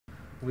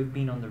We've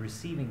been on the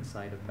receiving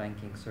side of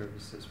banking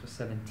services for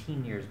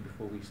 17 years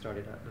before we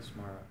started Atlas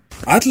Mara.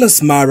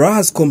 Atlas Mara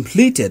has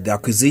completed the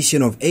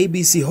acquisition of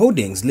ABC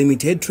Holdings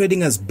Limited,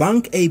 trading as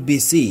Banc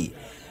ABC.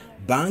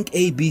 Banc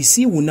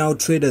ABC will now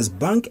trade as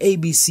Banc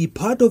ABC,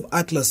 part of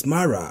Atlas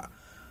Mara.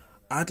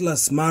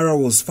 Atlas Mara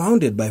was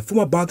founded by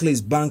former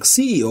Barclays Bank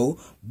CEO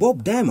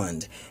Bob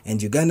Diamond and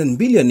Ugandan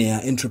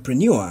billionaire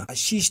entrepreneur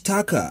Ashish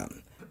Thakur.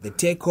 The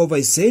takeover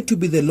is said to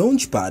be the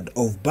launchpad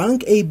of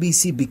Banc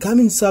ABC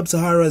becoming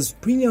Sub-Sahara's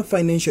premier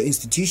financial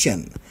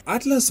institution.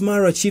 Atlas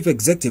Mara Chief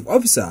Executive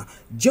Officer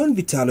John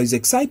Vitalo is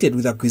excited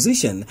with the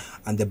acquisition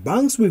and the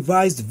bank's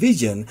revised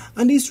vision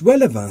and its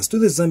relevance to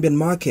the Zambian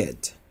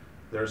market.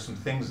 There are some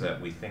things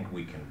that we think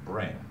we can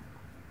bring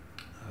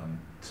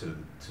to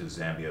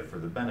Zambia for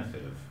the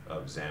benefit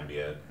of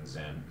Zambia and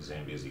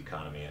Zambia's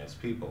economy and its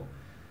people.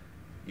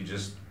 You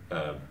just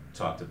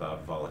talked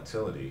about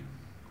volatility.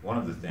 One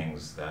of the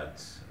things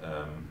that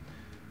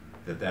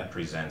that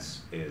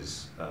presents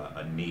is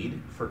a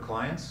need for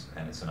clients,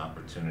 and it's an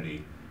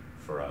opportunity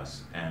for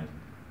us. And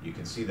you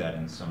can see that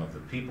in some of the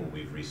people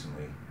we've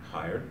recently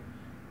hired.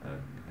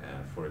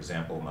 For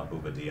example,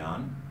 Mabuba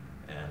Dion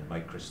and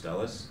Mike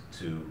Christelis,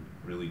 to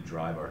really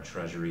drive our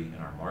treasury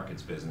and our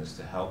markets business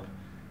to help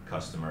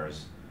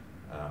customers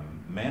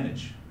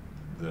manage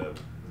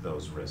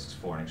those risks,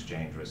 foreign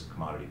exchange risk,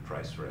 commodity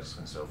price risks,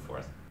 and so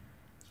forth.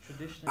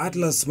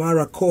 Atlas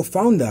Mara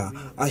co-founder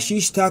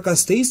Ashish Thakur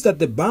states that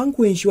the bank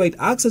will ensure it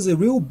acts as a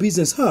real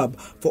business hub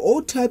for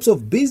all types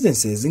of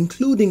businesses,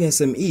 including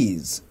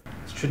SMEs.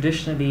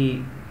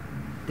 Traditionally,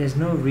 there's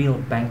no real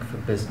bank for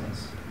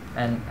business,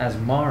 and as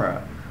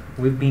Mara,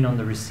 we've been on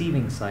the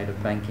receiving side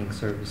of banking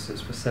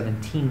services for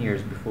 17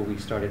 years before we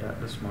started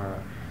Atlas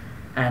Mara,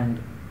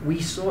 and we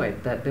saw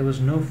it that there was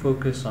no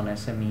focus on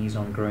SMEs,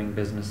 on growing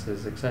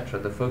businesses, etc.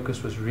 The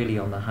focus was really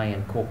on the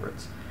high-end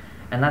corporates.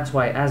 And that's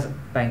why, as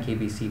Banc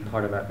ABC,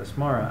 part of Atlas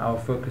Mara, our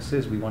focus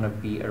is we want to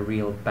be a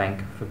real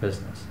bank for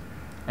business.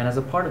 And as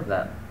a part of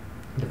that,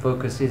 the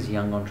focus is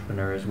young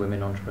entrepreneurs,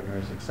 women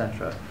entrepreneurs,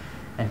 etc.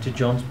 And to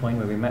John's point,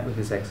 when we met with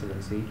His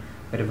Excellency,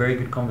 we had a very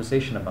good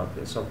conversation about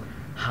this. So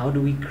how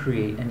do we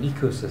create an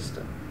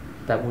ecosystem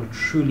that will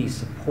truly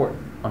support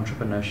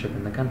entrepreneurship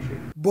in the country?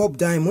 Bob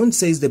Diamond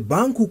says the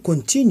bank will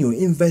continue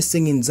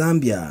investing in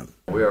Zambia.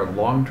 We are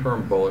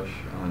long-term bullish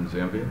on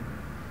Zambia.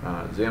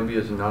 Zambia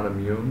is not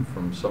immune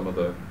from some of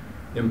the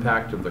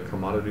impact of the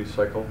commodity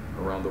cycle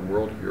around the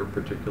world here,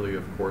 particularly,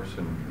 of course,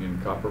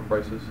 in copper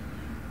prices.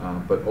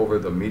 But over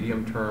the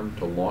medium term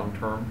to long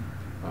term,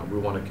 we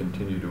want to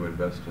continue to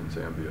invest in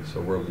Zambia, so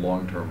we're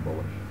long-term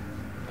bullish.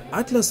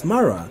 Atlas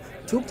Mara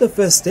took the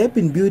first step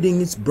in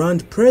building its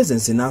brand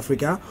presence in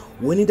Africa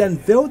when it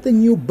unveiled the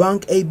new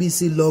Banc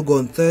ABC logo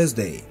on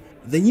Thursday.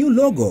 The new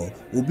logo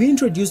will be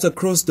introduced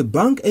across the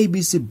Banc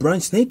ABC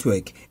branch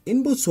network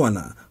in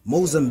Botswana,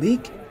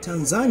 Mozambique,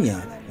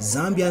 Tanzania,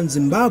 Zambia and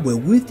Zimbabwe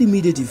with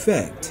immediate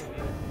effect.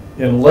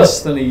 In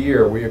less than a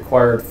year, we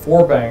acquired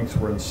 4 banks.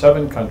 We're in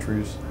 7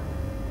 countries.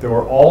 They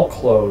were all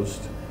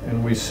closed,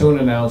 and we soon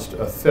announced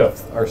a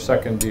 5th, our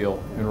second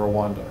deal in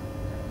Rwanda.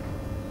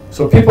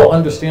 So people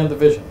understand the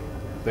vision.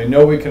 They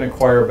know we can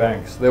acquire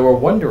banks. They were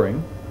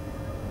wondering,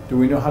 do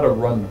we know how to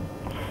run them?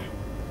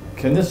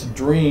 Can this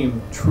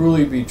dream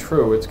truly be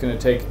true? It's going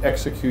to take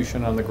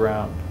execution on the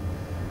ground.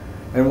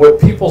 And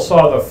what people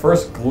saw the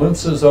first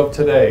glimpses of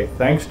today,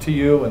 thanks to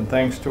you and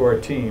thanks to our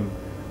team,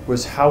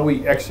 was how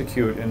we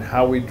execute and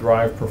how we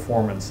drive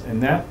performance.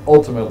 And that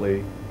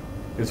ultimately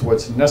is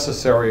what's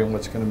necessary and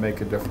what's going to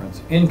make a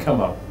difference. Income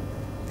up,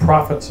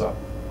 profits up,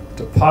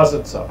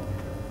 deposits up,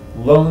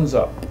 loans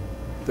up.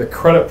 The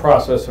credit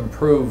process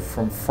improved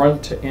from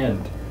front to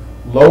end.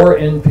 Lower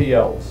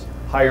NPLs,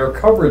 higher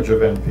coverage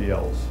of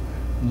NPLs,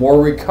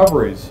 more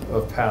recoveries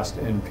of past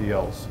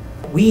NPLs.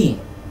 We,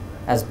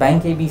 as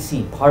Banc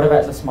ABC, part of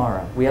Atlas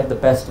Mara, we have the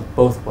best of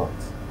both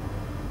worlds.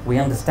 We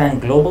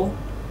understand global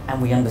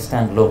and we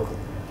understand local.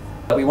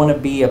 We want to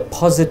be a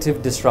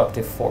positive,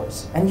 disruptive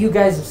force. And you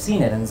guys have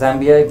seen it. And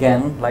Zambia,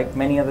 again, like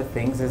many other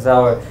things, is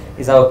our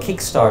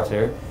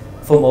Kickstarter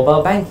for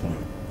mobile banking,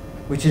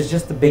 which is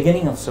just the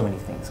beginning of so many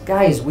things.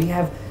 Guys,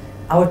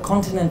 our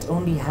continent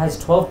only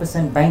has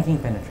 12% banking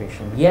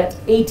penetration, yet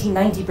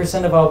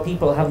 80–90% of our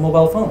people have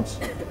mobile phones.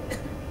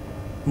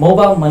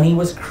 Mobile money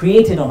was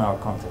created on our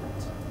continent.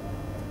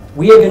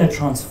 We are going to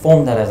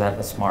transform that as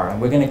Atlas Mara,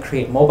 and we're going to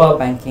create mobile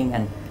banking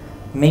and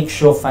make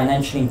sure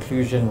financial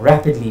inclusion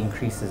rapidly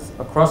increases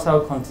across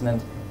our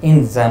continent,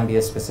 in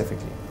Zambia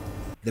specifically.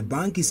 The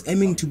bank is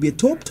aiming to be a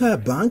top-tier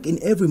bank in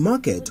every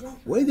market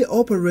where they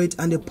operate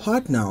and a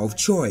partner of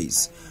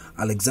choice.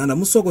 Alexander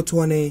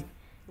Musogotwane,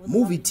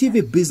 Muvi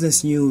TV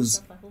Business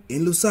News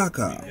in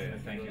Lusaka.